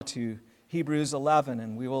to Hebrews 11,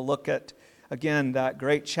 and we will look at, again, that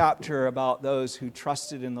great chapter about those who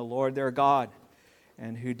trusted in the Lord their God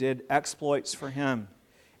and who did exploits for Him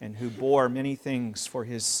and who bore many things for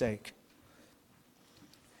His sake.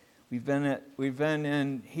 We've been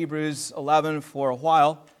in Hebrews 11 for a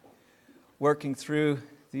while, working through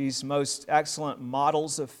these most excellent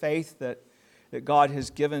models of faith that God has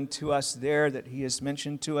given to us there, that He has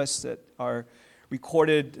mentioned to us, that are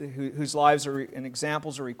recorded, whose lives and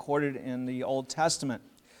examples are recorded in the Old Testament.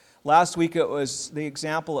 Last week it was the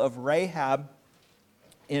example of Rahab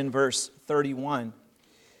in verse 31.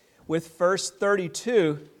 With verse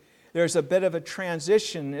 32, there's a bit of a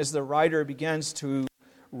transition as the writer begins to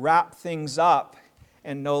wrap things up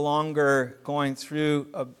and no longer going through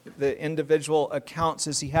the individual accounts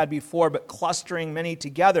as he had before, but clustering many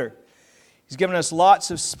together. He's given us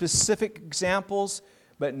lots of specific examples,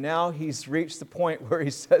 but now he's reached the point where he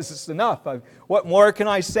says, it's enough. What more can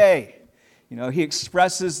I say? He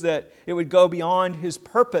expresses that it would go beyond his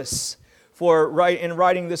purpose in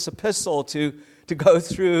writing this epistle to go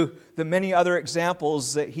through the many other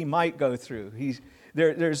examples that he might go through.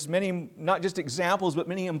 There's many, not just examples, but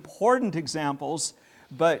many important examples,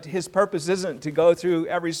 but his purpose isn't to go through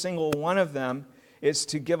every single one of them. It's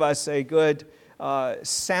to give us a good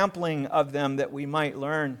sampling of them that we might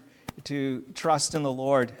learn to trust in the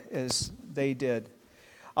Lord as they did.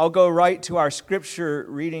 I'll go right to our scripture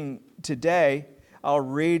reading today. I'll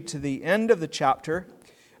read to the end of the chapter,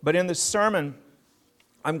 but in the sermon,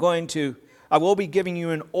 I will be giving you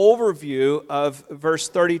an overview of verse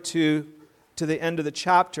 32 to the end of the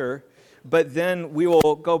chapter, but then we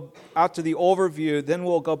will go, after the overview, then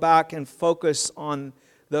we'll go back and focus on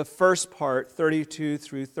the first part, 32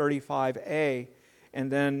 through 35a,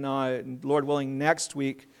 and then, Lord willing, next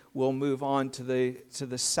week, we'll move on to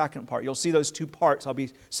the second part. You'll see those two parts. I'll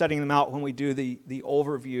be setting them out when we do the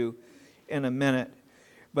overview in a minute.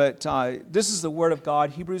 But this is the Word of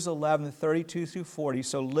God, Hebrews 11, 32 through 40.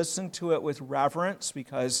 So listen to it with reverence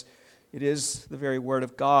because it is the very Word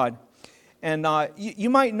of God. And you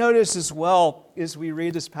might notice as well as we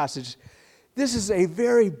read this passage, this is a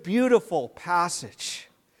very beautiful passage.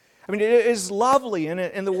 I mean, it is lovely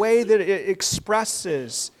in the way that it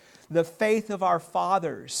expresses the faith of our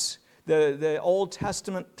fathers, the Old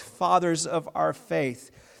Testament fathers of our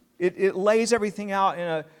faith. It lays everything out in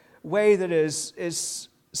a way that is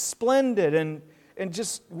splendid and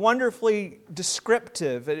just wonderfully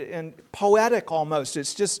descriptive and poetic almost.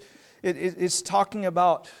 It's talking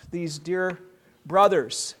about these dear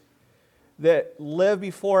brothers that live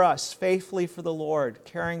before us faithfully for the Lord,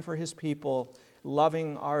 caring for His people,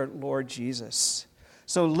 loving our Lord Jesus.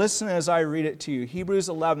 So listen as I read it to you. Hebrews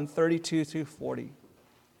 11, 32 through 40.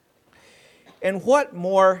 And what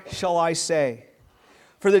more shall I say?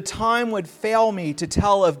 For the time would fail me to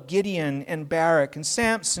tell of Gideon and Barak and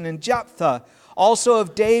Samson and Jephthah, also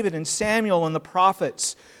of David and Samuel and the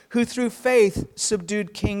prophets, who through faith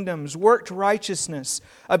subdued kingdoms, worked righteousness,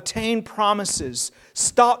 obtained promises,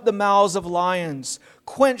 stopped the mouths of lions,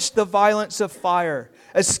 quenched the violence of fire,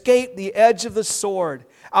 escaped the edge of the sword,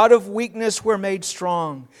 out of weakness were made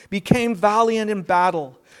strong, became valiant in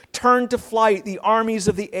battle, turned to flight the armies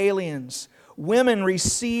of the aliens. Women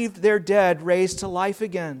received their dead raised to life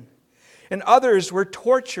again. And others were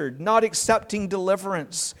tortured, not accepting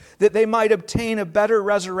deliverance, that they might obtain a better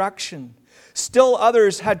resurrection. Still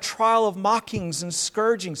others had trial of mockings and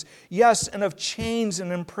scourgings, yes, and of chains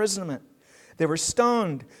and imprisonment. They were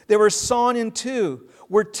stoned, they were sawn in two,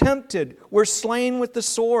 were tempted, were slain with the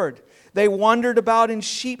sword. They wandered about in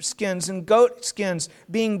sheepskins and goatskins,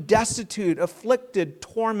 being destitute, afflicted,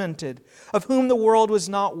 tormented, of whom the world was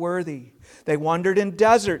not worthy. They wandered in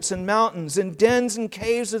deserts and mountains, in dens and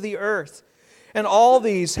caves of the earth. And all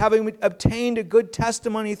these, having obtained a good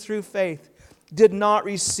testimony through faith, did not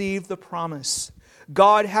receive the promise.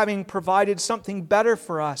 God having provided something better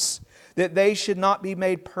for us, that they should not be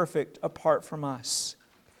made perfect apart from us.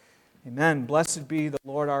 Amen. Blessed be the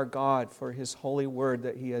Lord our God for His holy word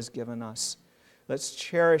that He has given us. Let's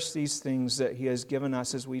cherish these things that He has given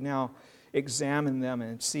us as we now examine them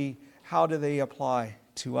and see how do they apply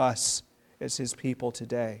to us as His people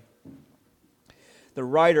today. The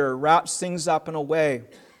writer wraps things up in a way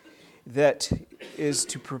that is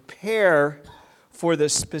to prepare for the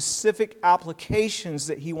specific applications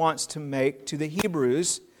that he wants to make to the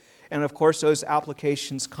Hebrews. And of course, those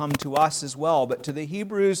applications come to us as well. But to the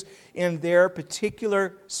Hebrews in their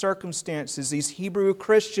particular circumstances, these Hebrew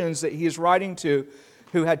Christians that he is writing to,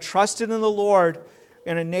 who had trusted in the Lord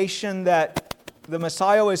in a nation that the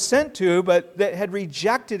Messiah was sent to, but that had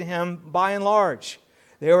rejected Him by and large.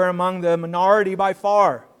 They were among the minority by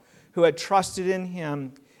far who had trusted in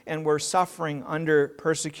Him and were suffering under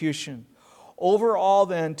persecution. Overall,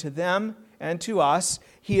 then, to them and to us,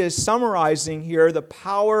 he is summarizing here the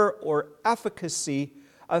power or efficacy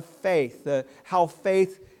of faith, how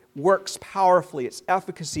faith works powerfully, its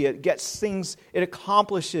efficacy, it gets things, it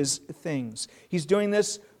accomplishes things. He's doing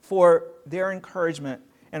this for their encouragement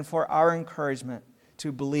and for our encouragement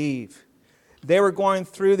to believe. They were going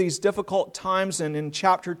through these difficult times, and in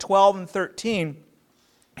chapter 12 and 13,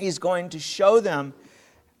 he's going to show them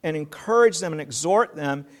and encourage them and exhort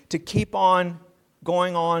them to keep on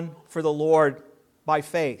going on for the Lord by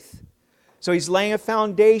faith. So he's laying a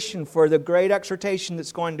foundation for the great exhortation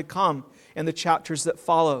that's going to come in the chapters that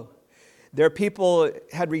follow. Their people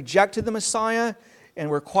had rejected the Messiah and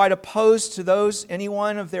were quite opposed to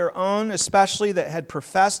anyone of their own, especially that had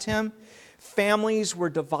professed him. Families were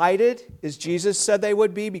divided, as Jesus said they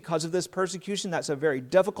would be, because of this persecution. That's a very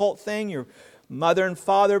difficult thing. Your mother and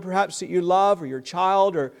father, perhaps, that you love, or your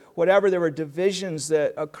child, or whatever. There were divisions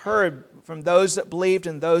that occurred from those that believed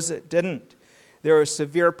and those that didn't. There was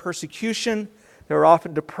severe persecution. They were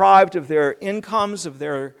often deprived of their incomes, of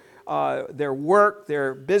their work,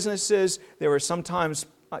 their businesses. They were sometimes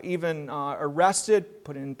even arrested,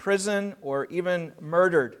 put in prison, or even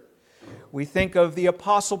murdered. We think of the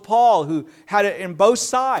Apostle Paul, who had it in both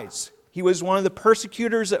sides. He was one of the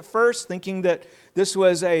persecutors at first, thinking that this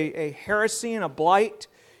was a heresy and a blight,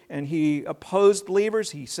 and he opposed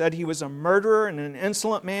believers. He said he was a murderer and an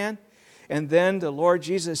insolent man. And then the Lord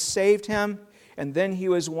Jesus saved him, and then he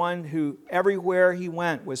was one who everywhere he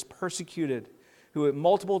went was persecuted, who at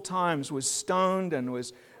multiple times was stoned and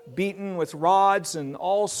was beaten with rods and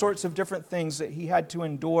all sorts of different things that he had to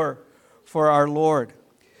endure for our Lord.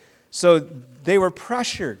 So they were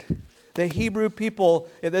pressured. The Hebrew people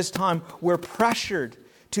at this time were pressured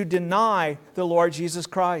to deny the Lord Jesus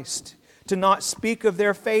Christ, to not speak of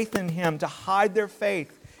their faith in Him, to hide their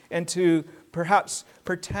faith, and to perhaps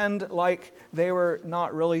pretend like they were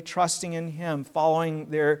not really trusting in Him, following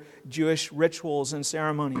their Jewish rituals and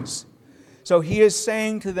ceremonies. So he is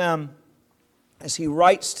saying to them, as he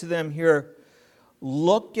writes to them here,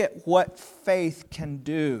 look at what faith can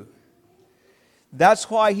do. That's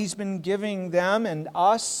why he's been giving them and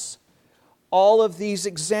us all of these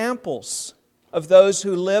examples of those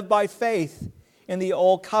who live by faith in the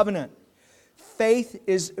Old Covenant. Faith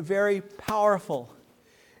is very powerful.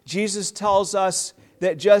 Jesus tells us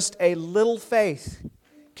that just a little faith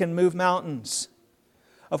can move mountains.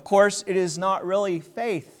 Of course, it is not really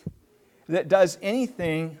faith that does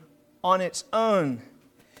anything on its own.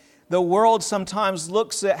 The world sometimes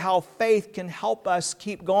looks at how faith can help us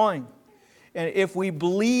keep going. And if we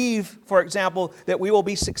believe, for example, that we will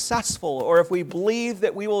be successful, or if we believe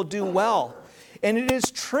that we will do well, and it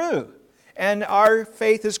is true, and our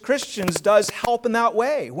faith as Christians does help in that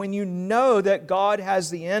way. When you know that God has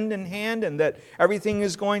the end in hand and that everything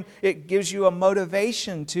is going, it gives you a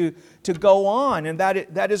motivation to go on, and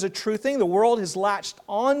that is a true thing. The world has latched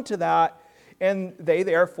on to that, and they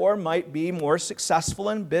therefore might be more successful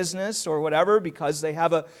in business or whatever because they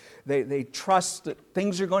have they trust that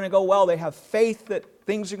things are going to go well. They have faith that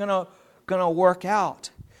things are going to work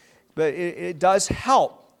out. But it does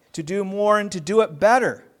help to do more and to do it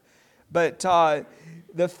better. But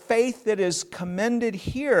the faith that is commended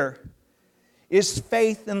here is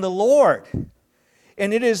faith in the Lord.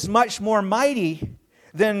 And it is much more mighty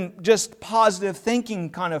than just positive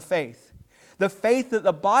thinking kind of faith. The faith that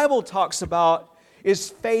the Bible talks about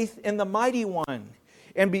is faith in the Mighty One.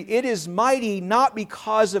 And it is mighty not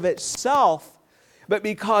because of itself, but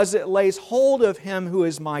because it lays hold of Him who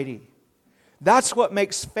is mighty. That's what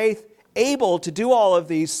makes faith able to do all of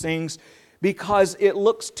these things, because it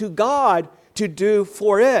looks to God to do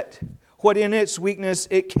for it what in its weakness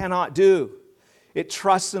it cannot do. It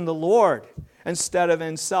trusts in the Lord instead of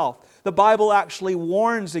in self. The Bible actually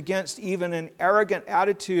warns against even an arrogant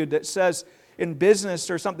attitude that says, in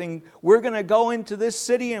business or something, we're going to go into this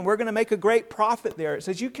city and we're going to make a great profit there. It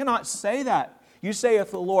says you cannot say that. You say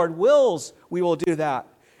if the Lord wills, we will do that.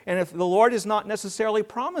 And if the Lord has not necessarily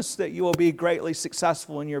promised that you will be greatly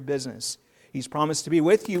successful in your business, He's promised to be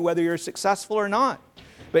with you whether you're successful or not.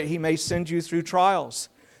 But He may send you through trials.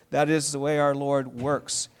 That is the way our Lord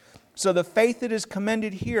works. So the faith that is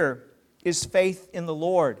commended here is faith in the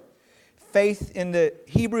Lord. Faith in the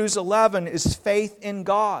Hebrews 11 is faith in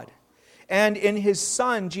God and in His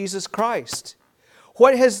Son, Jesus Christ.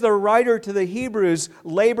 What has the writer to the Hebrews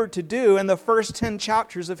labored to do in the first 10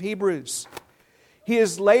 chapters of Hebrews? He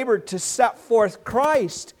has labored to set forth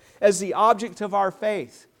Christ as the object of our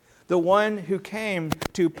faith, the one who came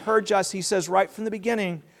to purge us, he says right from the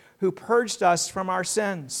beginning, who purged us from our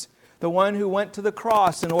sins. the one who went to the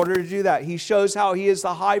cross in order to do that. He shows how he is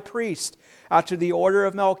the high priest after the order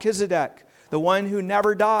of Melchizedek, the one who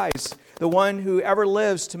never dies, the one who ever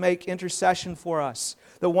lives to make intercession for us,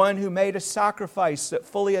 the one who made a sacrifice that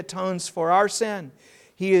fully atones for our sin.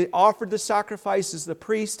 He offered the sacrifice as the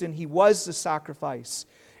priest, and he was the sacrifice.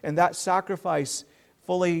 And that sacrifice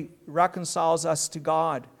fully reconciles us to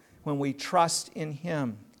God when we trust in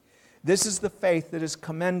him. This is the faith that is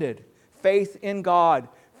commended. Faith in God,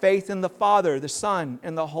 faith in the Father, the Son,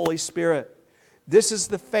 and the Holy Spirit. This is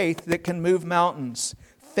the faith that can move mountains.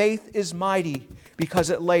 Faith is mighty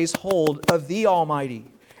because it lays hold of the Almighty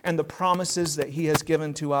and the promises that he has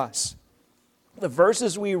given to us. The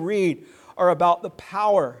verses we read are about the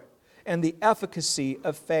power and the efficacy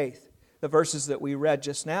of faith, the verses that we read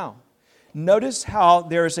just now. Notice how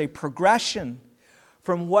there is a progression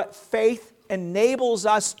from what faith enables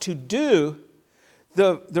us to do.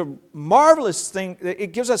 The marvelous thing,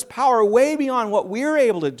 it gives us power way beyond what we're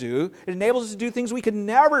able to do. It enables us to do things we could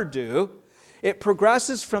never do. It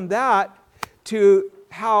progresses from that to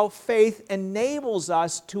how faith enables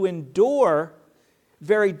us to endure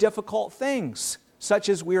very difficult things, such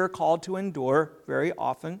as we are called to endure very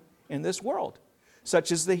often in this world,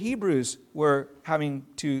 such as the Hebrews were having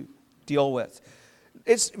to deal with.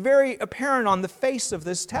 It's very apparent on the face of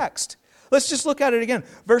this text. Let's just look at it again.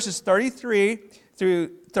 Verses 33 through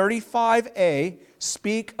 35a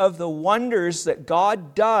speak of the wonders that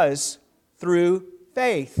God does through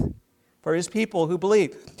faith for his people who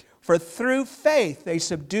believe. For through faith they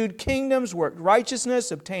subdued kingdoms, worked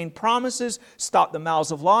righteousness, obtained promises, stopped the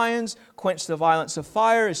mouths of lions, quenched the violence of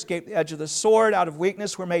fire, escaped the edge of the sword, out of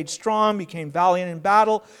weakness were made strong, became valiant in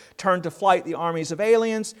battle, turned to flight the armies of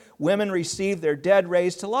aliens, women received their dead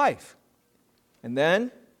raised to life. And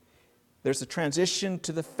then there's a transition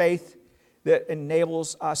to the faith that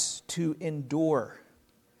enables us to endure.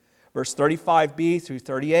 Verse 35b through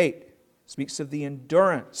 38 speaks of the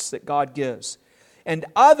endurance that God gives. And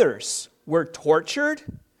others were tortured.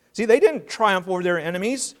 See, they didn't triumph over their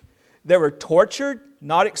enemies. They were tortured,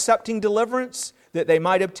 not accepting deliverance, that they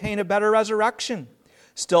might obtain a better resurrection.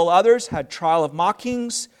 Still others had trial of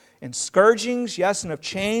mockings and scourgings, yes, and of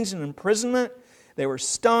chains and imprisonment. They were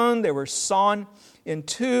stoned, they were sawn in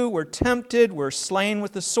two, were tempted, were slain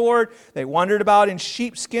with the sword. They wandered about in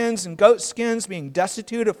sheepskins and goatskins, being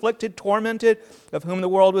destitute, afflicted, tormented, of whom the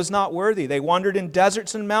world was not worthy. They wandered in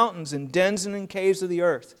deserts and mountains, in dens and in caves of the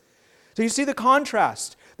earth. So you see the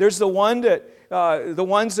contrast. There's the ones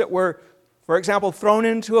that were, for example, thrown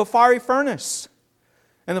into a fiery furnace,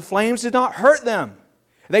 and the flames did not hurt them.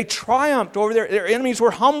 They triumphed over their enemies,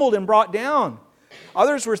 were humbled and brought down.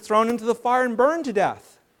 Others were thrown into the fire and burned to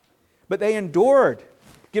death. But they endured,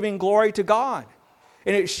 giving glory to God.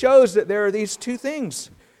 And it shows that there are these two things,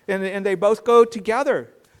 and they both go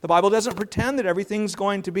together. The Bible doesn't pretend that everything's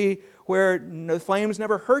going to be where the flames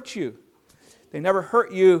never hurt you. They never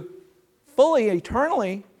hurt you fully,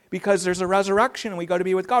 eternally, because there's a resurrection and we go to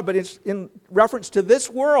be with God. But it's in reference to this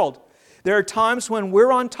world. There are times when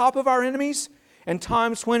we're on top of our enemies, and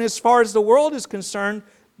times when, as far as the world is concerned,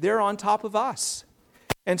 they're on top of us.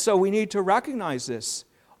 And so we need to recognize this.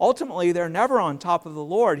 Ultimately, they're never on top of the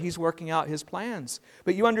Lord. He's working out his plans.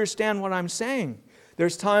 But you understand what I'm saying.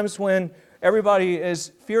 There's times when everybody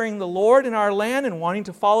is fearing the Lord in our land and wanting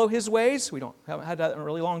to follow his ways. We haven't had that in a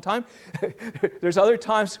really long time. There's other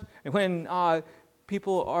times when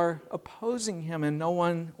people are opposing him and no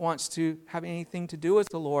one wants to have anything to do with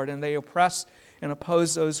the Lord, and they oppress and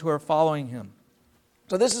oppose those who are following him.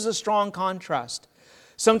 So this is a strong contrast.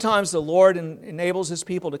 Sometimes the Lord enables his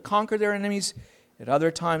people to conquer their enemies. At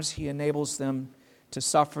other times, he enables them to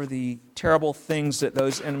suffer the terrible things that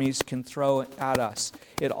those enemies can throw at us.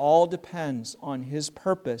 It all depends on his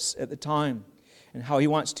purpose at the time and how he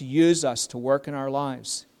wants to use us to work in our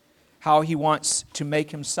lives, how he wants to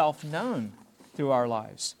make himself known through our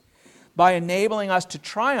lives. By enabling us to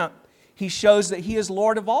triumph, he shows that he is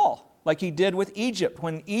Lord of all, like he did with Egypt,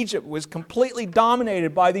 when Egypt was completely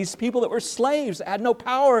dominated by these people that were slaves, that had no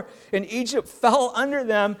power, and Egypt fell under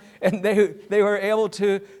them, and they were able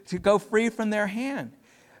to go free from their hand.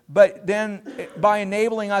 But then, by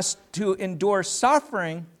enabling us to endure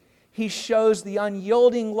suffering, he shows the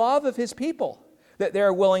unyielding love of his people, that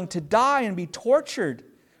they're willing to die and be tortured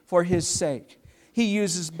for his sake. He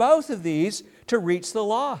uses both of these to reach the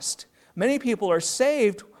lost. Many people are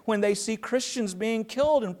saved when they see Christians being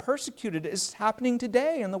killed and persecuted. It's happening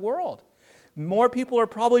today in the world. More people are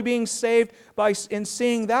probably being saved in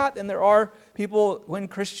seeing that than there are people when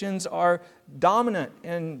Christians are dominant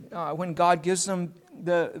and when God gives them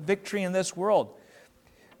the victory in this world.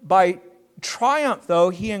 By triumph, though,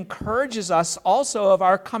 he encourages us also of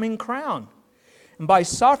our coming crown. And by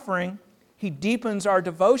suffering, he deepens our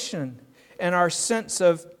devotion and our sense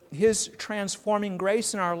of his transforming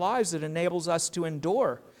grace in our lives that enables us to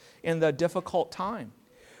endure in the difficult time.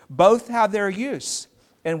 Both have their use,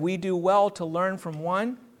 and we do well to learn from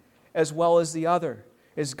one as well as the other,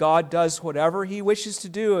 as God does whatever he wishes to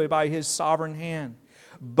do by his sovereign hand.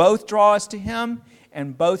 Both draw us to him,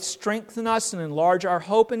 and both strengthen us and enlarge our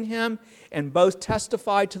hope in him, and both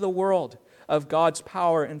testify to the world of God's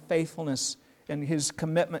power and faithfulness and his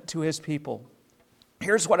commitment to his people.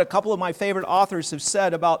 Here's what a couple of my favorite authors have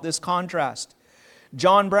said about this contrast.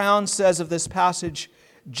 John Brown says of this passage,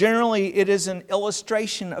 "Generally, it is an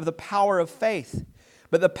illustration of the power of faith.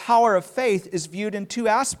 But the power of faith is viewed in two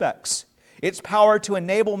aspects. Its power to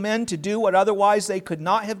enable men to do what otherwise they could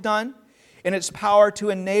not have done, and its power to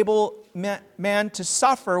enable man to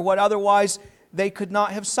suffer what otherwise they could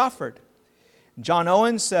not have suffered." John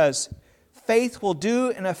Owen says, "Faith will do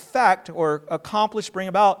in effect, or accomplish, bring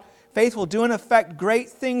about, faith will do in effect great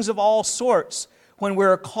things of all sorts when we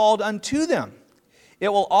are called unto them. It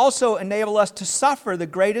will also enable us to suffer the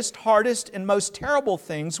greatest, hardest, and most terrible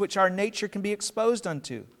things which our nature can be exposed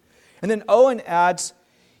unto." And then Owen adds,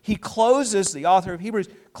 he closes, the author of Hebrews,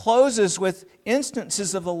 closes with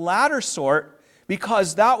instances of the latter sort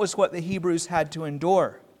because that was what the Hebrews had to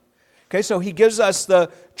endure. Okay, so he gives us the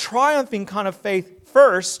triumphing kind of faith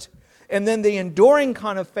first, and then the enduring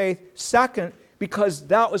kind of faith second, because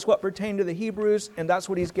that was what pertained to the Hebrews, and that's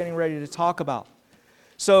what he's getting ready to talk about.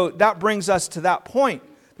 So that brings us to that point.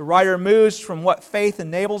 The writer moves from what faith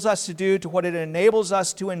enables us to do to what it enables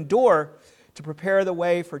us to endure to prepare the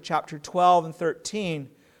way for chapter 12 and 13,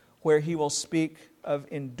 where he will speak of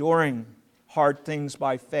enduring hard things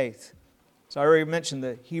by faith. So I already mentioned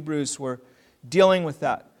the Hebrews were dealing with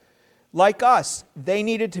that. Like us, they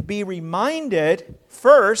needed to be reminded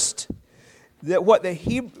first that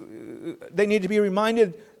they need to be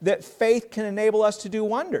reminded that faith can enable us to do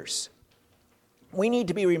wonders. We need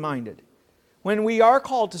to be reminded, when we are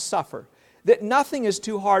called to suffer, that nothing is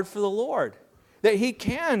too hard for the Lord, that he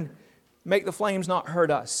can make the flames not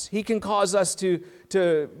hurt us. He can cause us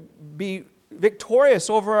to be victorious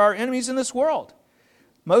over our enemies in this world.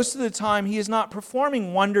 Most of the time, he is not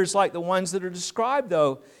performing wonders like the ones that are described,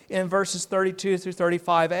 though, in verses 32 through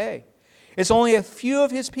 35a. It's only a few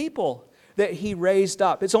of his people that he raised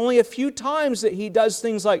up. It's only a few times that he does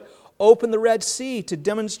things like open the Red Sea to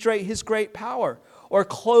demonstrate his great power, or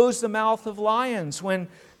close the mouth of lions when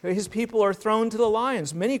his people are thrown to the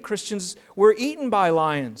lions. Many Christians were eaten by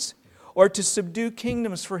lions, or to subdue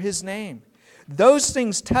kingdoms for his name. Those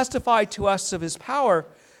things testify to us of his power,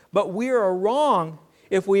 but we are wrong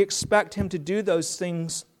if we expect him to do those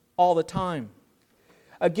things all the time.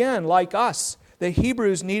 Again, like us, the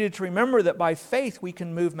Hebrews needed to remember that by faith we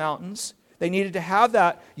can move mountains. They needed to have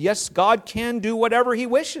that, yes, God can do whatever he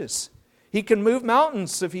wishes. He can move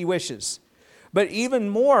mountains if he wishes. But even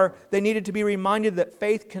more, they needed to be reminded that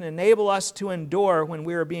faith can enable us to endure when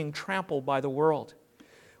we are being trampled by the world,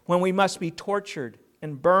 when we must be tortured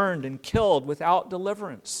and burned and killed without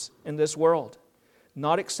deliverance in this world,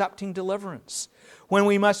 not accepting deliverance, when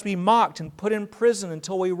we must be mocked and put in prison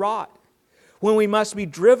until we rot, when we must be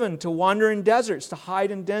driven to wander in deserts to hide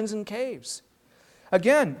in dens and caves.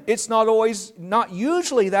 Again, it's not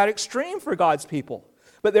usually that extreme for God's people,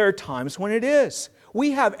 but there are times when it is.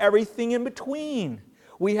 We have everything in between.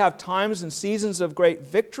 We have times and seasons of great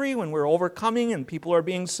victory when we're overcoming and people are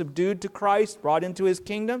being subdued to Christ, brought into his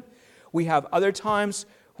kingdom. We have other times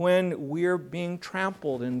when we're being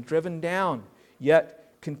trampled and driven down,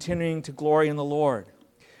 yet continuing to glory in the Lord.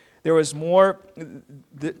 There was more, and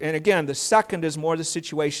again, the second is more the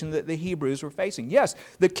situation that the Hebrews were facing. Yes,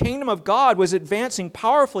 the kingdom of God was advancing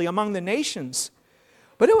powerfully among the nations,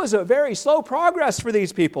 but it was a very slow progress for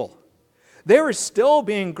these people. They were still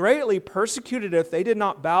being greatly persecuted if they did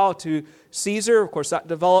not bow to Caesar. Of course, that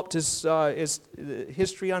developed as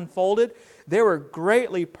history unfolded. They were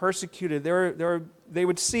greatly persecuted. They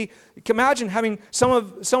would see, imagine having some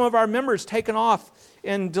of our members taken off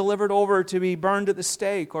and delivered over to be burned at the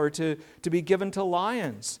stake or to be given to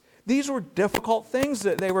lions. These were difficult things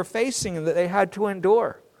that they were facing and that they had to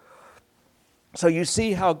endure. So you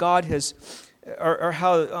see how God has, or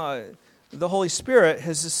how the Holy Spirit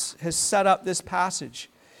has set up this passage.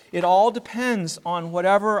 It all depends on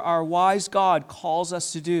whatever our wise God calls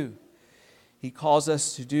us to do. He calls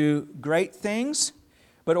us to do great things,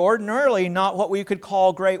 but ordinarily not what we could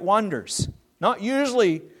call great wonders. Not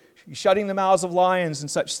usually shutting the mouths of lions and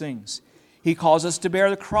such things. He calls us to bear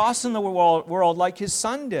the cross in the world like his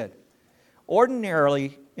Son did.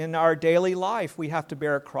 Ordinarily, in our daily life we have to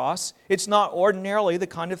bear a cross. It's not ordinarily the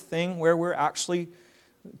kind of thing where we're actually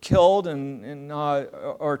killed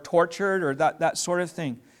or tortured or that sort of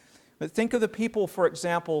thing. But think of the people, for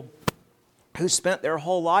example, who spent their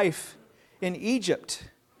whole life in Egypt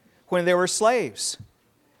when they were slaves.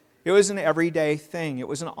 It was an everyday thing. It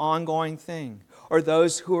was an ongoing thing. Or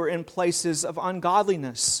those who are in places of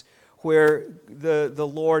ungodliness where the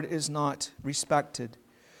Lord is not respected.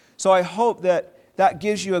 So I hope that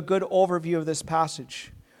gives you a good overview of this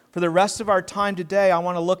passage. For the rest of our time today, I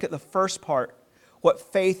want to look at the first part, what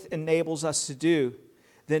faith enables us to do.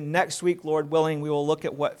 Then next week, Lord willing, we will look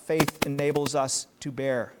at what faith enables us to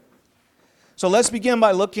bear. So let's begin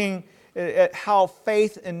by looking at how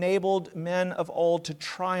faith enabled men of old to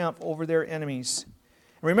triumph over their enemies.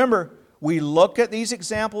 Remember, we look at these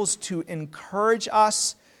examples to encourage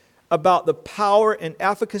us about the power and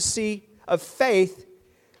efficacy of faith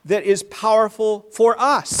that is powerful for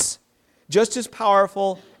us, just as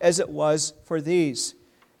powerful as it was for these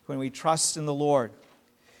when we trust in the Lord.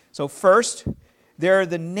 So first, there are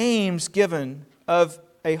the names given of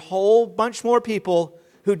a whole bunch more people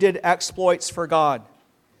who did exploits for God.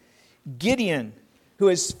 Gideon, who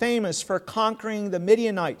is famous for conquering the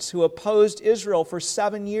Midianites who opposed Israel for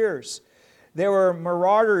 7 years. There were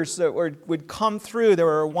marauders that would come through. There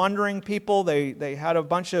were wandering people. They had a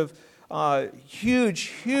bunch of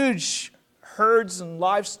huge herds and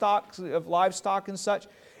livestock and such.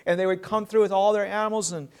 And they would come through with all their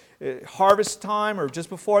animals and harvest time or just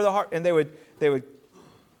before the harvest. And they would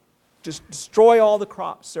just destroy all the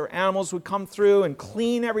crops. Their animals would come through and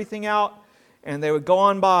clean everything out. And they would go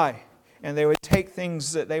on by. And they would take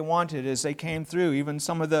things that they wanted as they came through, even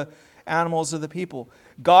some of the animals of the people.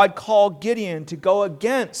 God called Gideon to go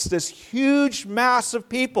against this huge mass of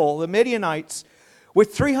people, the Midianites,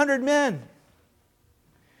 with 300 men.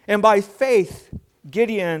 And by faith,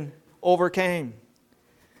 Gideon overcame.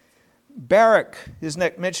 Barak is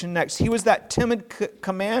mentioned next. He was that timid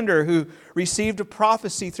commander who received a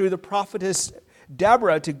prophecy through the prophetess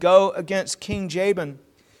Deborah to go against King Jabin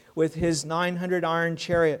with his 900 iron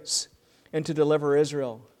chariots and to deliver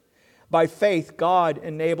Israel. By faith, God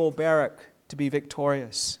enabled Barak to be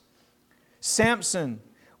victorious. Samson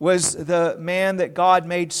was the man that God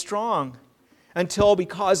made strong until,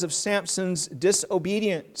 because of Samson's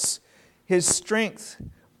disobedience, his strength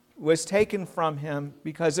was taken from him,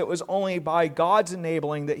 because it was only by God's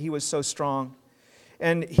enabling that he was so strong.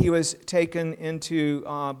 And he was taken into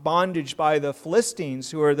bondage by the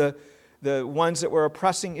Philistines, who are the ones that were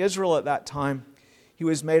oppressing Israel at that time. He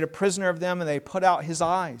was made a prisoner of them, and they put out his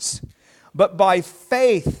eyes. But by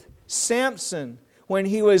faith, Samson, when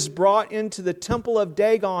he was brought into the temple of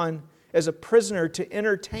Dagon as a prisoner to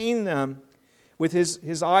entertain them, with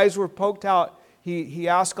his eyes were poked out, he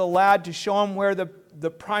asked a lad to show him where the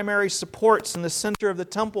primary supports in the center of the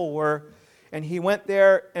temple were. And he went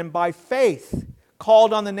there and by faith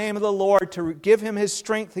called on the name of the Lord to give him his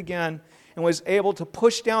strength again, and was able to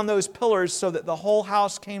push down those pillars so that the whole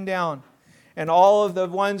house came down. And all of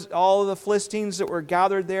the Philistines that were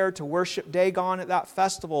gathered there to worship Dagon at that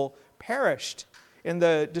festival perished in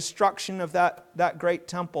the destruction of that great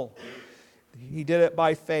temple. He did it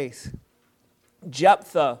by faith.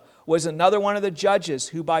 Jephthah was another one of the judges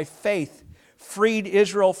who by faith freed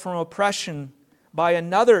Israel from oppression by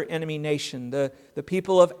another enemy nation, the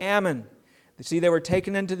people of Ammon. You see, they were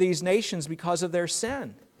taken into these nations because of their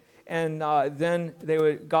sin. And then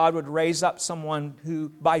God would raise up someone who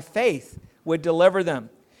by faith would deliver them.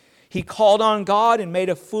 He called on God and made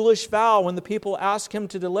a foolish vow when the people asked him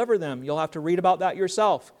to deliver them. You'll have to read about that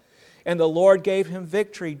yourself. And the Lord gave him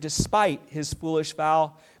victory despite his foolish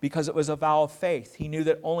vow, because it was a vow of faith. He knew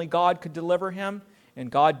that only God could deliver him, and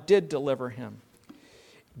God did deliver him.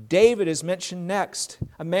 David is mentioned next.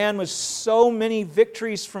 A man with so many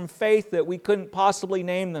victories from faith that we couldn't possibly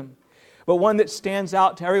name them. But one that stands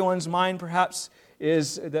out to everyone's mind perhaps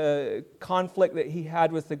is the conflict that he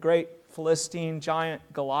had with the great Philistine giant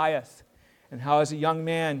Goliath, and how as a young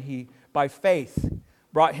man he, by faith,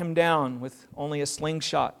 brought him down with only a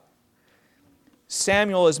slingshot.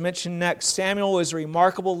 Samuel is mentioned next. Samuel was a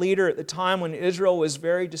remarkable leader at the time when Israel was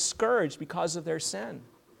very discouraged because of their sin.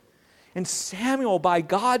 And Samuel, by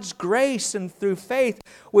God's grace and through faith,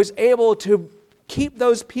 was able to keep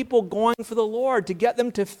those people going for the Lord, to get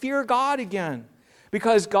them to fear God again,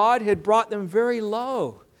 because God had brought them very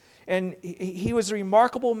low. And he was a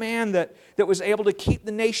remarkable man that was able to keep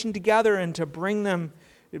the nation together and to bring them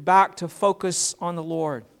back to focus on the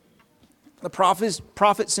Lord. The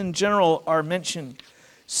prophets in general are mentioned.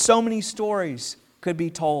 So many stories could be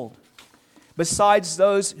told. Besides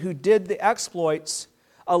those who did the exploits,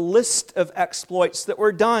 A list of exploits that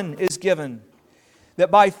were done is given.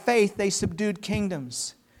 That by faith they subdued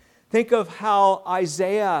kingdoms. Think of how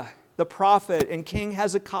Isaiah, the prophet, and King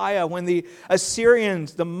Hezekiah, when the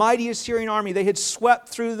Assyrians, the mighty Assyrian army, they had swept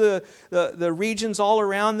through the regions all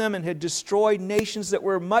around them and had destroyed nations that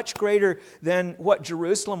were much greater than what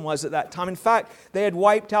Jerusalem was at that time. In fact, they had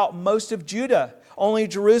wiped out most of Judah. Only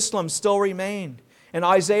Jerusalem still remained. And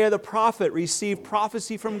Isaiah the prophet received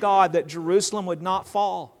prophecy from God that Jerusalem would not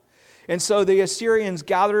fall. And so the Assyrians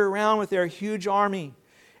gathered around with their huge army.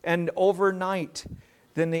 And overnight,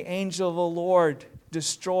 then the angel of the Lord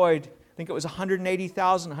destroyed, I think it was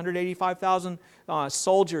 185,000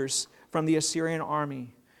 soldiers from the Assyrian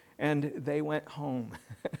army. And they went home.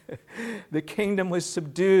 The kingdom was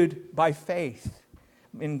subdued by faith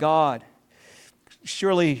in God.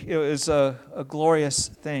 Surely it was a glorious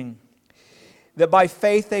thing. That by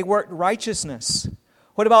faith they worked righteousness.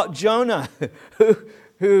 What about Jonah,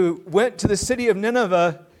 who went to the city of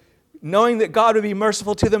Nineveh knowing that God would be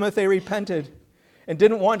merciful to them if they repented, and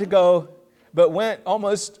didn't want to go, but went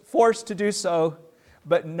almost forced to do so,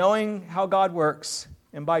 but knowing how God works,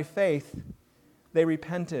 and by faith they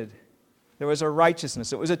repented. There was a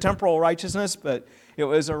righteousness. It was a temporal righteousness, but it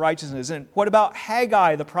was a righteousness. And what about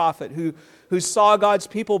Haggai the prophet, who saw God's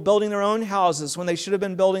people building their own houses when they should have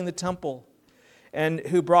been building the temple, and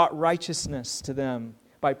who brought righteousness to them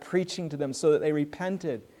by preaching to them so that they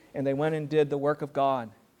repented and they went and did the work of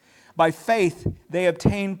God. By faith, they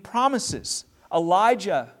obtained promises.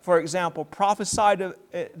 Elijah, for example, prophesied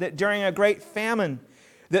that during a great famine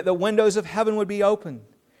that the windows of heaven would be open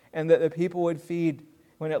and that the people would feed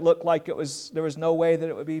when it looked like there was no way that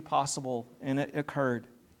it would be possible, and it occurred.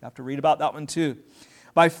 You have to read about that one too.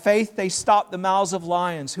 By faith, they stopped the mouths of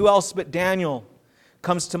lions. Who else but Daniel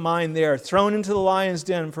comes to mind there? Thrown into the lion's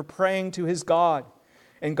den for praying to his God.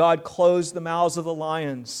 And God closed the mouths of the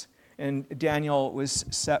lions, and Daniel was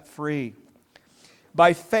set free.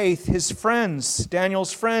 By faith, his friends,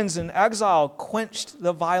 Daniel's friends in exile, quenched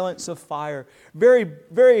the violence of fire. Very,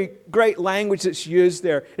 very great language that's used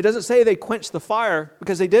there. It doesn't say they quenched the fire,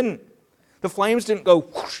 because they didn't. The flames didn't go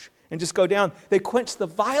whoosh and just go down. They quenched the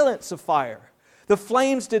violence of fire. The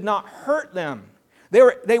flames did not hurt them.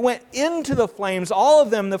 They went into the flames, all of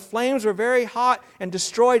them. The flames were very hot and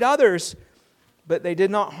destroyed others, but they did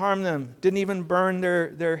not harm them, didn't even burn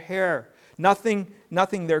their hair. Nothing,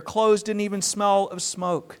 their clothes didn't even smell of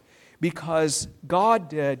smoke, because God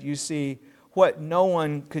did, you see, what no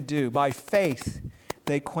one could do. By faith,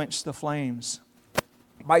 they quenched the flames.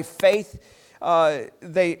 By faith,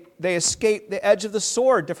 they escaped the edge of the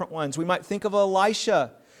sword, different ones. We might think of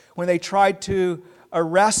Elisha when they tried to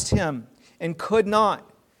arrest him and could not,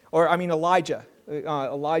 Elijah,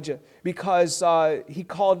 because he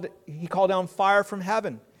called down fire from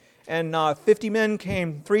heaven. And 50 men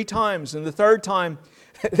came 3 times, and the third time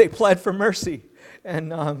they pled for mercy,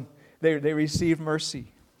 and they received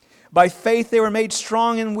mercy. By faith they were made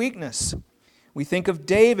strong in weakness. We think of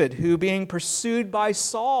David, who being pursued by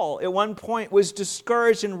Saul at one point was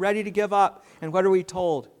discouraged and ready to give up. And what are we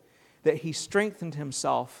told? That he strengthened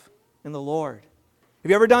himself in the Lord. Have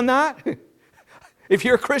you ever done that? If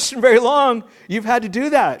you're a Christian very long, you've had to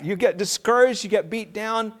do that. You get discouraged, you get beat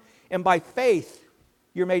down, and by faith,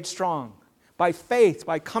 you're made strong. By faith,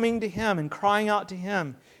 by coming to Him and crying out to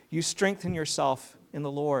Him, you strengthen yourself in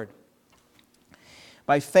the Lord.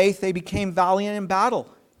 By faith, they became valiant in battle.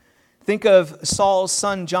 Think of Saul's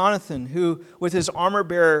son Jonathan, who with his armor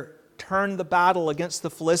bearer turned the battle against the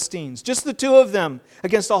Philistines. Just the two of them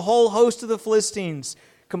against a whole host of the Philistines.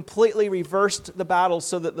 Completely reversed the battle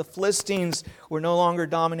so that the Philistines were no longer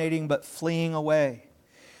dominating but fleeing away.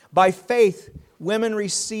 By faith, women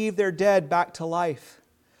received their dead back to life.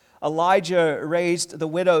 Elijah raised the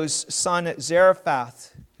widow's son at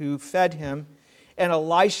Zarephath, who fed him, and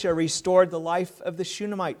Elisha restored the life of the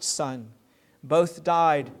Shunammite's son. Both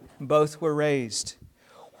died, both were raised.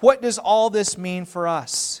 What does all this mean for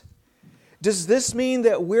us? Does this mean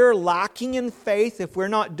that we're lacking in faith if we're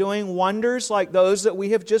not doing wonders like those that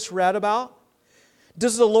we have just read about?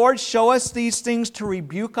 Does the Lord show us these things to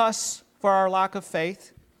rebuke us for our lack of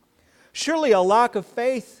faith? Surely a lack of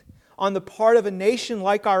faith on the part of a nation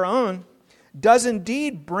like our own does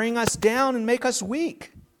indeed bring us down and make us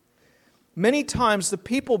weak. Many times the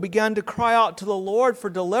people began to cry out to the Lord for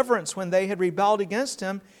deliverance when they had rebelled against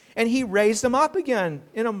Him, and He raised them up again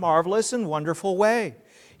in a marvelous and wonderful way.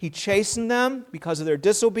 He chastened them because of their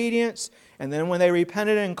disobedience, and then when they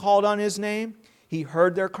repented and called on His name, He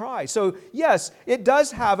heard their cry. So yes, it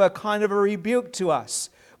does have a kind of a rebuke to us,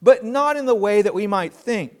 but not in the way that we might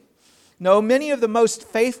think. No, many of the most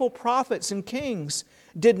faithful prophets and kings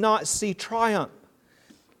did not see triumph.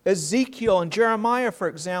 Ezekiel and Jeremiah, for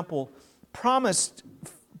example,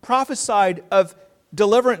 prophesied of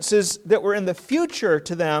deliverances that were in the future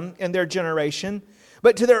to them in their generation,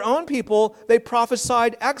 but to their own people, they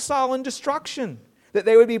prophesied exile and destruction, that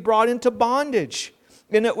they would be brought into bondage.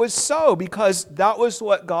 And it was so, because that was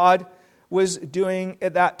what God was doing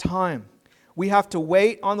at that time. We have to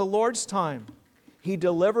wait on the Lord's time. He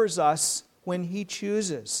delivers us when He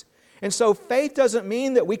chooses. And so faith doesn't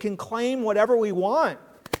mean that we can claim whatever we want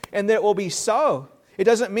and that it will be so. It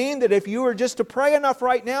doesn't mean that if you were just to pray enough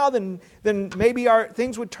right now, then maybe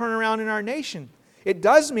things would turn around in our nation. It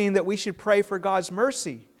does mean that we should pray for God's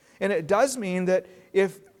mercy. And it does mean that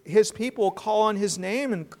if His people call on His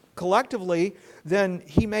name and collectively, then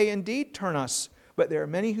He may indeed turn us. But there are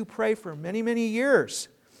many who pray for many, many years.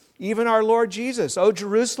 Even our Lord Jesus, "O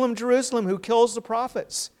Jerusalem, Jerusalem, who kills the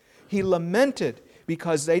prophets." He lamented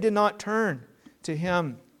because they did not turn to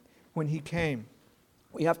Him when He came.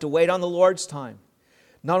 We have to wait on the Lord's time.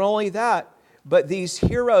 Not only that, but these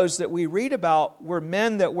heroes that we read about were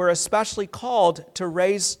men that were especially called to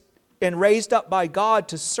raised up by God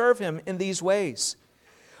to serve Him in these ways.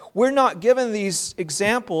 We're not given these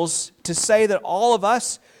examples to say that all of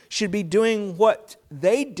us should be doing what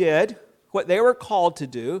they did, what they were called to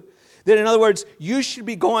do. That, in other words, you should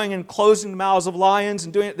be going and closing the mouths of lions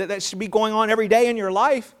and doing that should be going on every day in your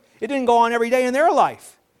life. It didn't go on every day in their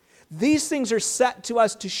life. These things are set to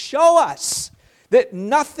us to show us that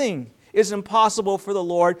nothing is impossible for the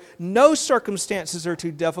Lord. No circumstances are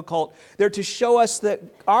too difficult. They're to show us that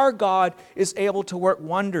our God is able to work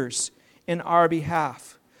wonders in our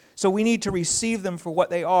behalf. So we need to receive them for what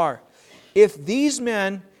they are. If these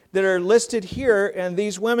men that are listed here and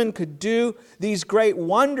these women could do these great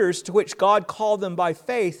wonders to which God called them by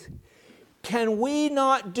faith, can we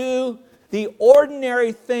not do the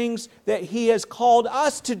ordinary things that He has called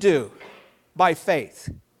us to do by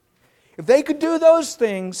faith? If they could do those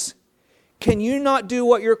things, can you not do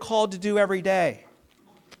what you're called to do every day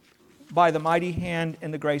by the mighty hand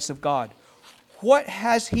and the grace of God? What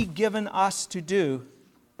has He given us to do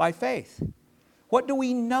by faith? What do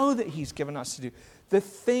we know that He's given us to do? The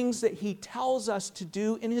things that He tells us to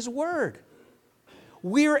do in His Word.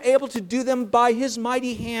 We are able to do them by His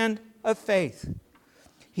mighty hand of faith.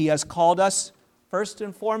 He has called us, first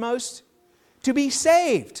and foremost, to be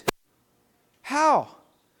saved. How?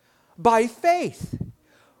 By faith.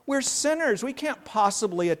 We're sinners. We can't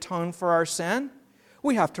possibly atone for our sin.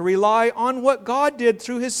 We have to rely on what God did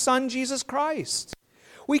through His Son, Jesus Christ.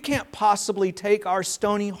 We can't possibly take our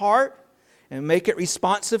stony heart and make it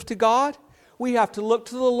responsive to God. We have to look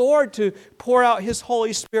to the Lord to pour out His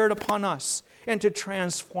Holy Spirit upon us and to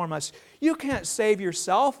transform us. You can't save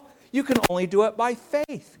yourself. You can only do it by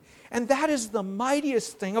faith. And that is the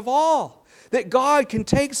mightiest thing of all. That God can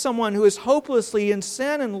take someone who is hopelessly in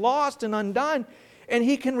sin and lost and undone, and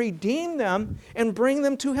He can redeem them and bring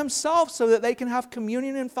them to Himself so that they can have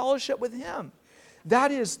communion and fellowship with Him.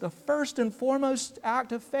 That is the first and foremost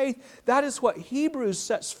act of faith. That is what Hebrews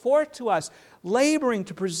sets forth to us, laboring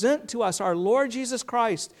to present to us our Lord Jesus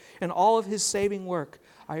Christ and all of His saving work.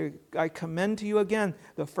 I commend to you again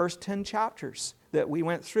the first 10 chapters that we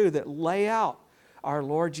went through that lay out our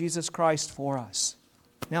Lord Jesus Christ for us.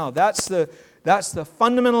 Now, that's the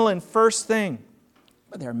fundamental and first thing.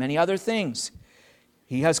 But there are many other things.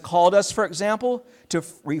 He has called us, for example, to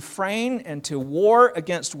refrain and to war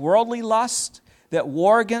against worldly lust that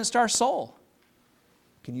war against our soul.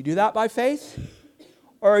 Can you do that by faith?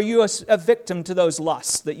 Or are you a victim to those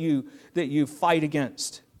lusts that you fight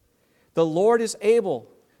against? The Lord is able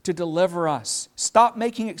to deliver us. Stop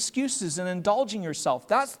making excuses and indulging yourself.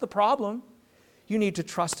 That's the problem. You need to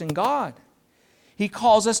trust in God. He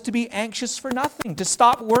calls us to be anxious for nothing, to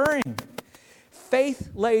stop worrying. Faith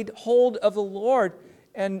laid hold of the Lord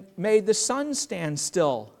and made the sun stand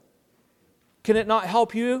still. Can it not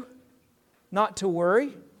help you not to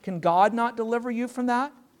worry? Can God not deliver you from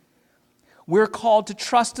that? We're called to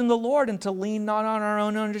trust in the Lord and to lean not on our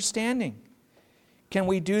own understanding. Can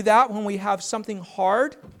we do that when we have something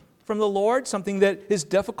hard from the Lord, something that is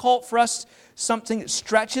difficult for us, something that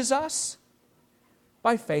stretches us?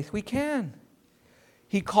 By faith we can.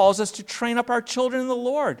 He calls us to train up our children in the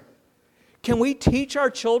Lord. Can we teach our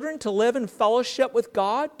children to live in fellowship with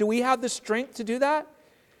God? Do we have the strength to do that?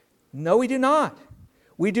 No, we do not.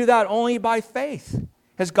 We do that only by faith.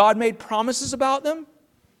 Has God made promises about them?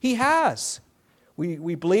 He has.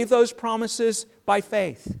 We believe those promises by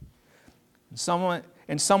faith.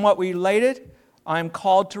 And somewhat related, I am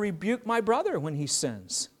called to rebuke my brother when he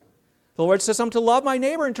sins. The Lord says I'm to love my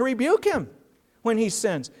neighbor and to rebuke him when he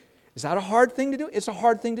sins. Is that a hard thing to do? It's a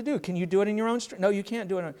hard thing to do. Can you do it in your own strength? No, you can't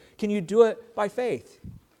do it. Can you do it by faith?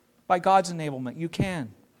 By God's enablement, you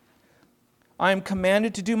can. I am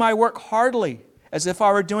commanded to do my work heartily, as if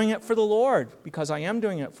I were doing it for the Lord, because I am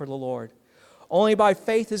doing it for the Lord. Only by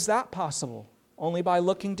faith is that possible. Only by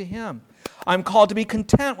looking to Him. I'm called to be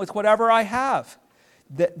content with whatever I have.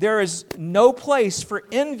 There is no place for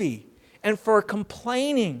envy and for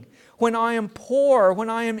complaining when I am poor, when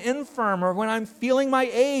I am infirm, or when I'm feeling my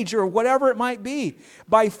age, or whatever it might be.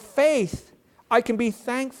 By faith, I can be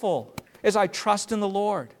thankful as I trust in the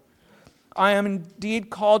Lord. I am indeed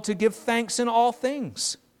called to give thanks in all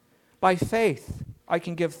things. By faith, I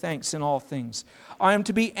can give thanks in all things. I am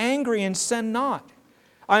to be angry and sin not.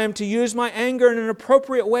 I am to use my anger in an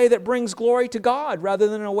appropriate way that brings glory to God rather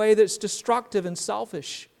than in a way that's destructive and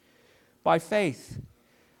selfish. By faith,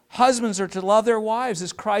 husbands are to love their wives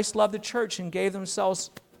as Christ loved the church and gave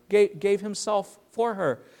Himself for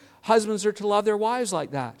her. Husbands are to love their wives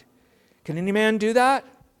like that. Can any man do that?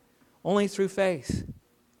 Only through faith.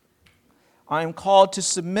 I am called to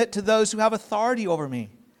submit to those who have authority over me.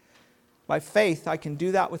 By faith, I can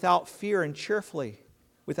do that without fear and cheerfully.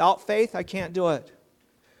 Without faith, I can't do it.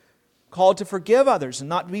 Called to forgive others and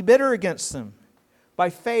not to be bitter against them. By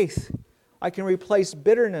faith, I can replace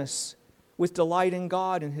bitterness with delight in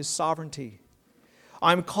God and His sovereignty.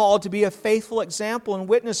 I'm called to be a faithful example and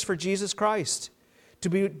witness for Jesus Christ,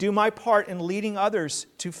 to do my part in leading others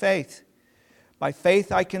to faith. By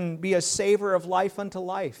faith, I can be a savor of life unto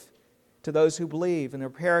life to those who believe and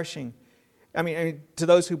are perishing. To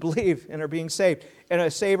those who believe and are being saved, and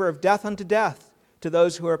a savor of death unto death to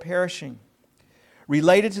those who are perishing.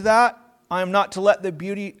 Related to that, I am to let the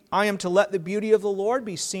beauty of the Lord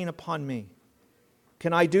be seen upon me.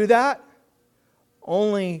 Can I do that?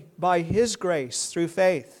 Only by His grace through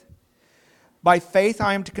faith. By faith,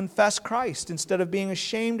 I am to confess Christ instead of being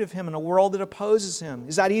ashamed of Him in a world that opposes Him.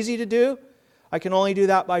 Is that easy to do? I can only do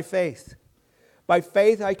that by faith. By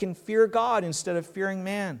faith, I can fear God instead of fearing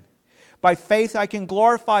man. By faith, I can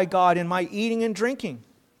glorify God in my eating and drinking.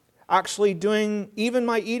 Actually doing even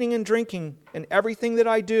my eating and drinking and everything that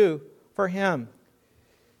I do for Him,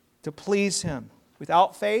 to please Him.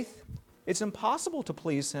 Without faith, it's impossible to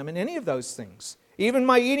please Him in any of those things. Even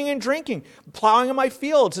my eating and drinking, plowing in my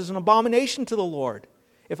fields is an abomination to the Lord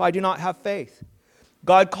if I do not have faith.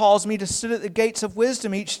 God calls me to sit at the gates of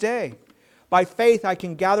wisdom each day. By faith, I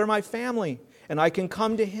can gather my family and I can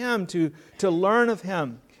come to Him to learn of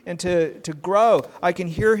Him and to grow. I can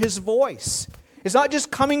hear His voice. It's not just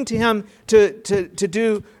coming to Him to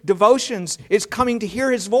do devotions. It's coming to hear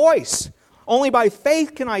His voice. Only by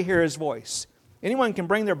faith can I hear His voice. Anyone can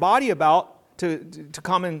bring their body about to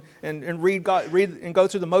come and read and go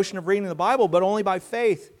through the motion of reading the Bible, but only by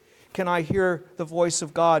faith can I hear the voice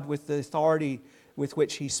of God with the authority with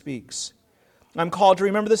which He speaks. I'm called to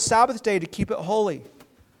remember the Sabbath day to keep it holy.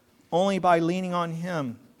 Only by leaning on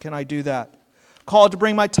Him can I do that. Called to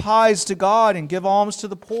bring my tithes to God and give alms to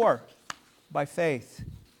the poor. By faith.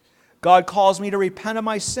 God calls me to repent of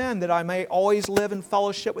my sin that I may always live in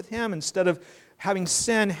fellowship with Him instead of having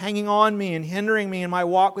sin hanging on me and hindering me in my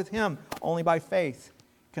walk with Him. Only by faith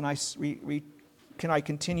can I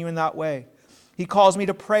continue in that way. He calls me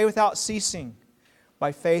to pray without ceasing.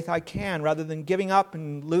 By faith I can, rather than giving up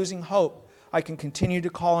and losing hope, I can continue to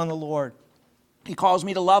call on the Lord. He calls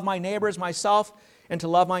me to love my neighbors, myself, and to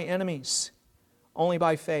love my enemies. Only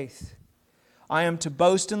by faith. I am to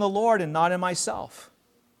boast in the Lord and not in myself.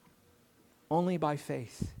 Only by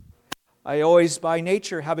faith. I always, by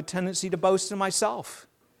nature, have a tendency to boast in myself.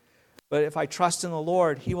 But if I trust in the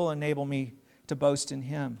Lord, He will enable me to boast in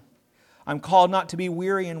Him. I'm called not to be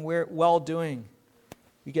weary in well-doing.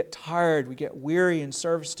 We get tired, we get weary in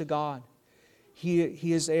service to God.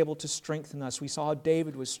 He is able to strengthen us. We saw how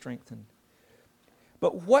David was strengthened.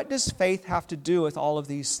 But what does faith have to do with all of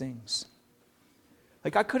these things?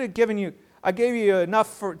 Like I gave you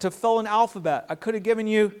enough to fill an alphabet. I could have given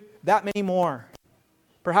you that many more.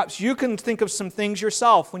 Perhaps you can think of some things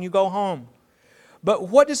yourself when you go home. But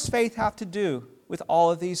what does faith have to do with all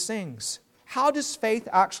of these things? How does faith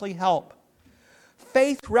actually help?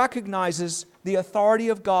 Faith recognizes the authority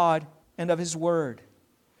of God and of His Word.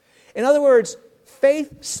 In other words,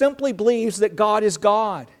 faith simply believes that God is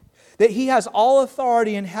God, that He has all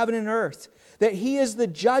authority in heaven and earth, that He is the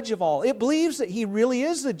judge of all. It believes that He really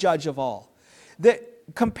is the judge of all.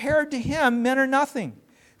 That compared to Him, men are nothing.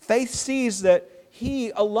 Faith sees that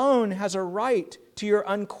He alone has a right to your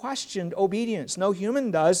unquestioned obedience. No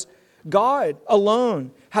human does. God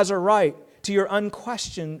alone has a right to your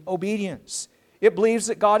unquestioned obedience. It believes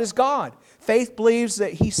that God is God. Faith believes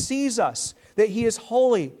that He sees us, that He is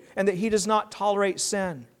holy, and that He does not tolerate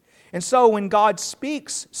sin. And so when God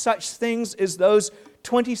speaks such things as those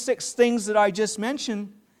 26 things that I just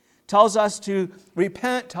mentioned, tells us to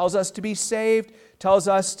repent, tells us to be saved, tells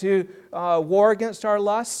us to war against our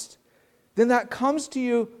lust, then that comes to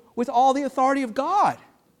you with all the authority of God.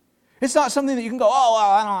 It's not something that you can go, oh,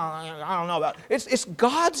 well, I don't know about. It's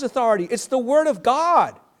God's authority. It's the Word of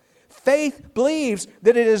God. Faith believes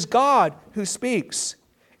that it is God who speaks,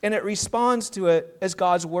 and it responds to it as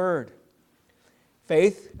God's Word.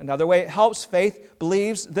 Faith, another way it helps, faith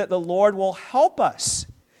believes that the Lord will help us,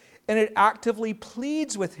 and it actively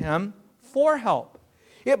pleads with Him for help.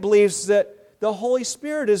 It believes that the Holy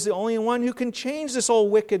Spirit is the only one who can change this old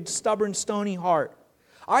wicked, stubborn, stony heart.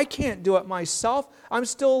 I can't do it myself. I'm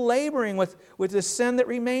still laboring with the sin that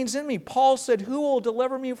remains in me. Paul said, who will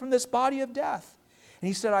deliver me from this body of death? And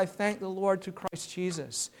he said, I thank the Lord through Christ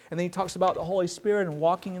Jesus. And then he talks about the Holy Spirit and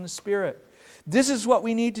walking in the Spirit. This is what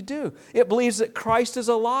we need to do. It believes that Christ is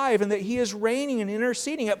alive and that He is reigning and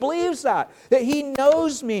interceding. It believes that He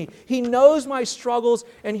knows me. He knows my struggles,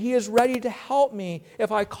 and He is ready to help me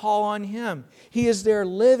if I call on Him. He is there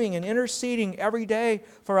living and interceding every day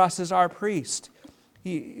for us as our priest.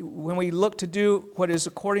 When we look to do what is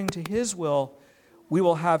according to His will, we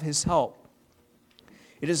will have His help.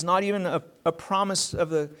 It is not even a promise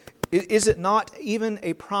of is it not even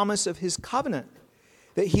a promise of His covenant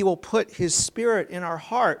that He will put His Spirit in our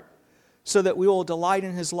heart so that we will delight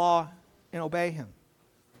in His law and obey Him?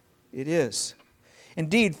 It is.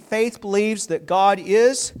 Indeed, faith believes that God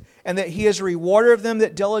is and that He is a rewarder of them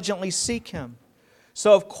that diligently seek Him.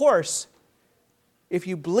 So, of course, if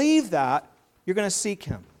you believe that, you're going to seek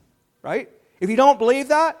Him, right? If you don't believe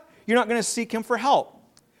that, you're not going to seek Him for help.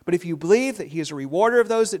 But if you believe that He is a rewarder of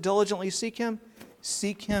those that diligently seek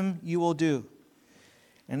Him you will do.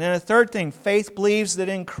 And then a third thing, faith believes that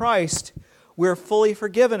in Christ we're fully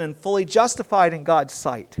forgiven and fully justified in God's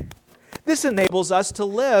sight. This enables us to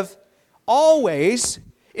live always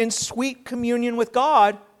in sweet communion with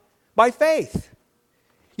God by faith.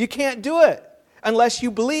 You can't do it unless you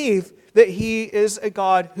believe that He is a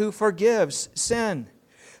God who forgives sin.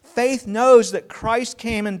 Faith knows that Christ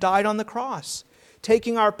came and died on the cross,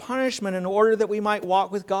 taking our punishment in order that we might walk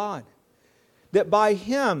with God. That by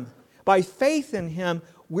Him, by faith in Him,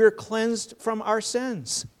 we're cleansed from our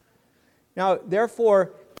sins. Now,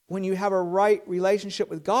 therefore, when you have a right relationship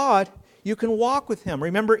with God, you can walk with Him.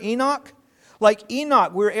 Remember Enoch? Like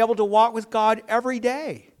Enoch, we were able to walk with God every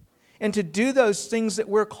day and to do those things that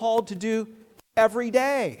we're called to do every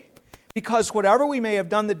day. Because whatever we may have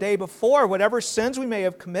done the day before, whatever sins we may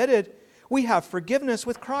have committed, we have forgiveness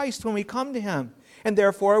with Christ when we come to Him. And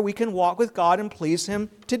therefore, we can walk with God and please Him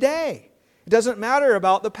today. It doesn't matter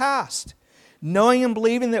about the past. Knowing and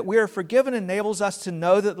believing that we are forgiven enables us to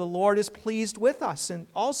know that the Lord is pleased with us and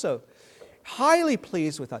also highly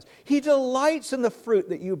pleased with us. He delights in the fruit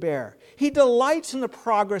that you bear. He delights in the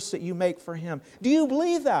progress that you make for Him. Do you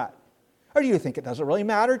believe that? Or do you think it doesn't really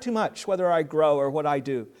matter too much whether I grow or what I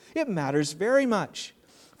do? It matters very much.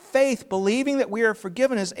 Faith, believing that we are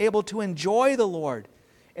forgiven, is able to enjoy the Lord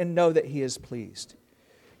and know that He is pleased.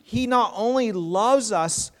 He not only loves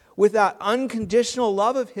us with that unconditional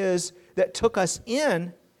love of His that took us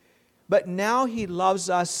in, but now He loves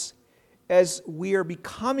us as we are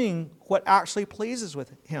becoming what actually pleases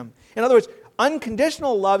with Him. In other words,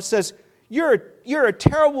 unconditional love says, you're a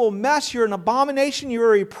terrible mess, you're an abomination,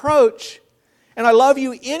 you're a reproach, and I love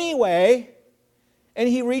you anyway, and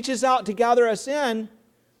He reaches out to gather us in.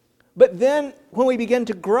 But then when we begin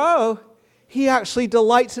to grow, He actually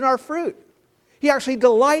delights in our fruit. He actually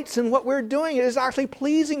delights in what we're doing. It is actually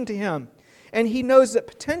pleasing to Him. And He knows that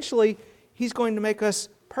potentially He's going to make us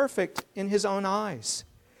perfect in His own eyes.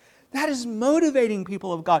 That is motivating,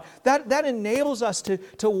 people of God. That enables us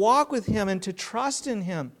to walk with Him and to trust in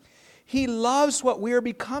Him. He loves what we are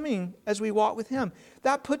becoming as we walk with Him.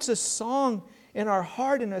 That puts a song in our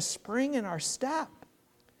heart and a spring in our step.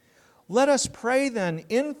 Let us pray then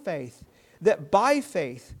in faith that by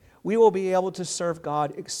faith we will be able to serve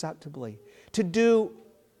God acceptably, to do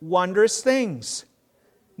wondrous things.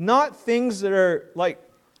 Not things that are like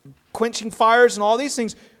quenching fires and all these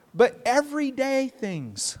things, but everyday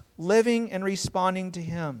things, living and responding to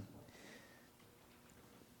Him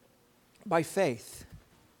by faith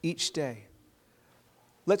each day.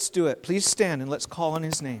 Let's do it. Please stand and let's call on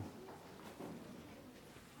His name.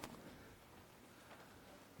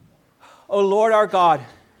 O Lord our God,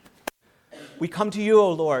 we come to You,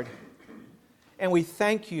 O Lord, and we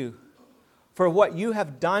thank You for what You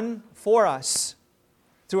have done for us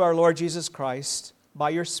through our Lord Jesus Christ by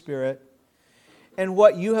Your Spirit, and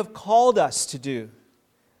what You have called us to do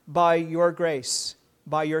by Your grace,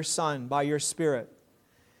 by Your Son, by Your Spirit.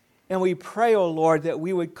 And we pray, O Lord, that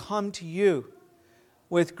we would come to You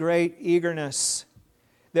with great eagerness,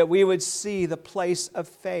 that we would see the place of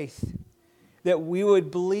faith, that we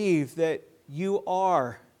would believe that you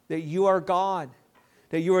are God,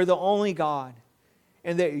 that you are the only God,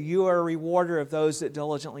 and that you are a rewarder of those that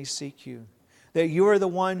diligently seek you, that you are the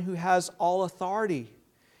one who has all authority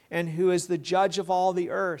and who is the judge of all the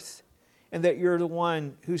earth, and that you're the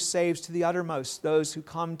one who saves to the uttermost those who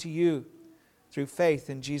come to you through faith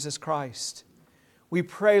in Jesus Christ. We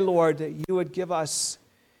pray, Lord, that you would give us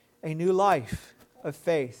a new life of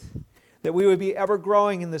faith, that we would be ever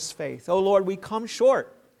growing in this faith. Oh Lord, we come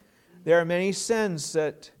short. There are many sins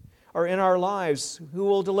that are in our lives. Who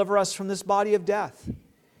will deliver us from this body of death?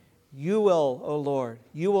 You will, O Lord.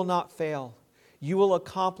 You will not fail. You will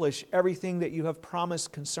accomplish everything that you have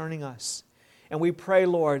promised concerning us. And we pray,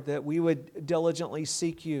 Lord, that we would diligently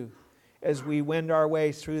seek you as we wend our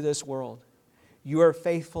way through this world. You are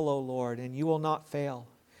faithful, O Lord, and you will not fail.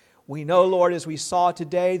 We know, Lord, as we saw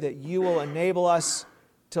today, that you will enable us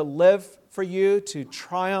to live for you, to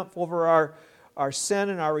triumph over our sin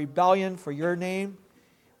and our rebellion for your name.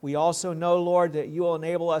 We also know, Lord, that you will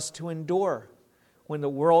enable us to endure when the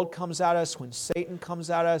world comes at us, when Satan comes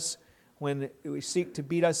at us, when we seek to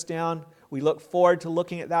beat us down. We look forward to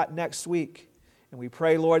looking at that next week. And we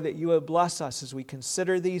pray, Lord, that you would bless us as we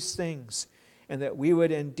consider these things and that we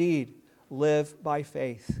would indeed live by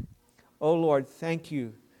faith. Oh, Lord, thank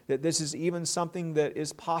you that this is even something that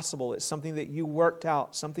is possible. It's something that you worked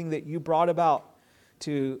out, something that you brought about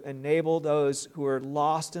to enable those who are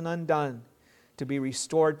lost and undone to be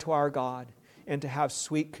restored to our God and to have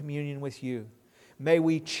sweet communion with you. May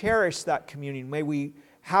we cherish that communion. May we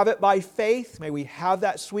have it by faith. May we have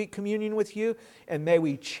that sweet communion with you, and may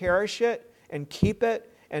we cherish it and keep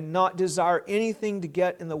it and not desire anything to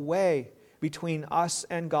get in the way between us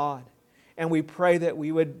and God. And we pray that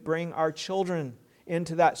we would bring our children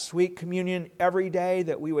into that sweet communion every day,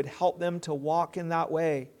 that we would help them to walk in that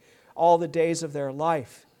way all the days of their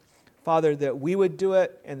life. Father, that we would do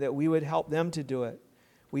it and that we would help them to do it.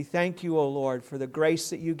 We thank you, O Lord, for the grace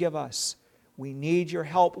that you give us. We need your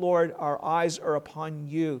help, Lord. Our eyes are upon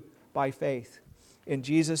you by faith. In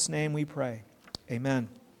Jesus' name we pray. Amen.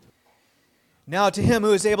 Now to him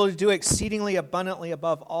who is able to do exceedingly abundantly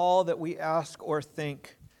above all that we ask or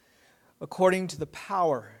think, according to the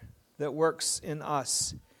power that works in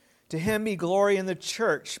us. To him be glory in the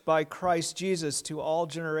church by Christ Jesus to all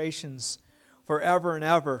generations, forever and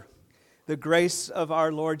ever. The grace of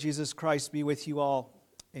our Lord Jesus Christ be with you all.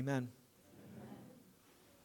 Amen.